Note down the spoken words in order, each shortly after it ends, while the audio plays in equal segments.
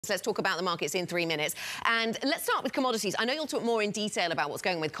Let's talk about the markets in 3 minutes. And let's start with commodities. I know you'll talk more in detail about what's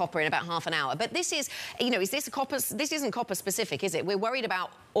going on with copper in about half an hour, but this is, is this this isn't copper specific, is it? We're worried about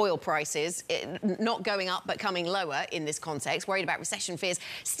oil prices not going up but coming lower in this context, worried about recession fears,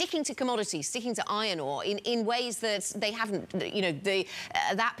 sticking to commodities, sticking to iron ore in ways that they haven't,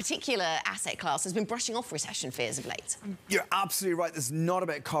 that particular asset class has been brushing off recession fears of late. You're absolutely right. This is not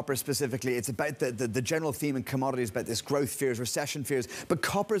about copper specifically. It's about the general theme in commodities, about this growth fears, recession fears. But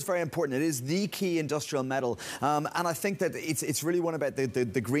copper is very important. It is the key industrial metal. And I think that it's really one about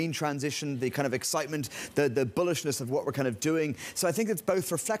the green transition, the kind of excitement, the bullishness of what we're kind of doing. So I think it's both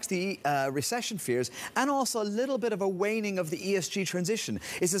reflects the recession fears and also a little bit of a waning of the ESG transition.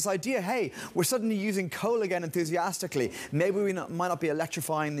 It's this idea, hey, we're suddenly using coal again enthusiastically. Maybe we might not be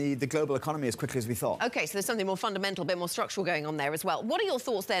electrifying the global economy as quickly as we thought. OK, so there's something more fundamental, a bit more structural going on there as well. What are your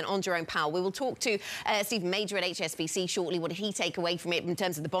thoughts then on Jerome Powell? We will talk to Stephen Major at HSBC shortly. What did he take away from it in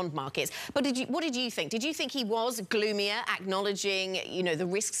terms of the bond markets? But what did you think? Did you think he was gloomier, acknowledging, the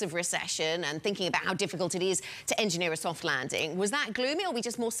risks of recession and thinking about how difficult it is to engineer a soft landing? Was that gloomy, or were we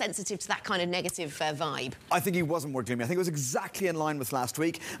just more sensitive to that kind of negative vibe? I think he wasn't more gloomy. I think it was exactly in line with last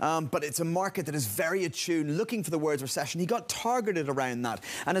week. But it's a market that is very attuned, looking for the words recession. He got targeted around that.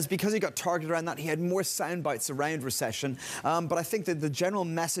 And it's because he got targeted around that, he had more sound bites around recession. But I think that the general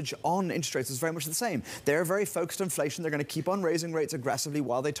message on interest rates is very much the same. They're very focused on inflation. They're going to keep on raising rates aggressively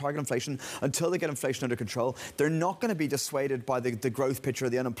while they target inflation until they get inflation under control. They're not going to be dissuaded by the growth picture,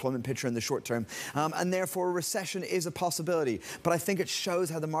 the unemployment picture in the short term. And therefore, a recession is a possibility. But I think it shows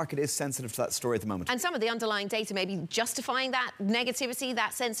how the market is sensitive to that story at the moment. And some of the underlying data may be justifying that negativity,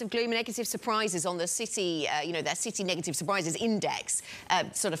 that sense of gloom, negative surprises on the city, their city negative surprises index,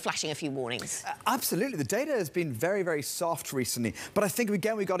 sort of flashing a few warnings. Absolutely. The data has been very, very soft recently. But I think,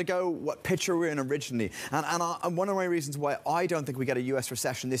 again, we've got to go what picture we're in originally. And one of my reasons why I don't think we get a US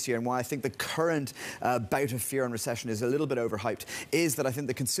recession this year and why I think the current bout of fear on recession is a little bit overhyped is that I think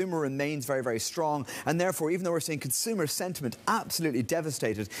the consumer remains very, very strong. And therefore, even though we're seeing consumer sentiment absolutely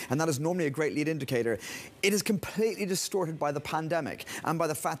devastated, and that is normally a great lead indicator, it is completely distorted by the pandemic and by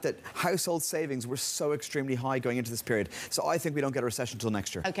the fact that household savings were so extremely high going into this period. So I think we don't get a recession until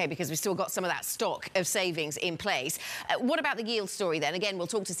next year. OK, because we've still got some of that stock of savings in place. What about the yield story then? Again, we'll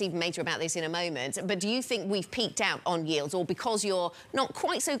talk to Stephen Major about this in a moment. But do you think we've peaked out on yields, or because you're not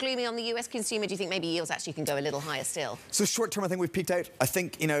quite so gloomy on the US consumer, do you think maybe yields actually can go a little higher still? So short term, I think we've peaked out. I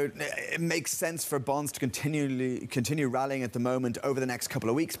think, it makes sense for bonds to continue rallying at the moment over the next couple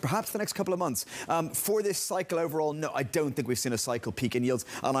of weeks, perhaps the next couple of months. For this cycle overall, no, I don't think we've seen a cycle peak in yields.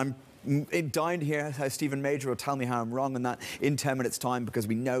 And I'm dying to hear how Stephen Major will tell me how I'm wrong on that in 10 minutes' time, because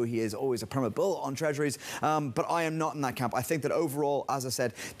we know he is always a permanent bull on treasuries. But I am not in that camp. I think that overall, as I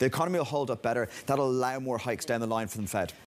said, the economy will hold up better. That'll allow more hikes down the line from the Fed.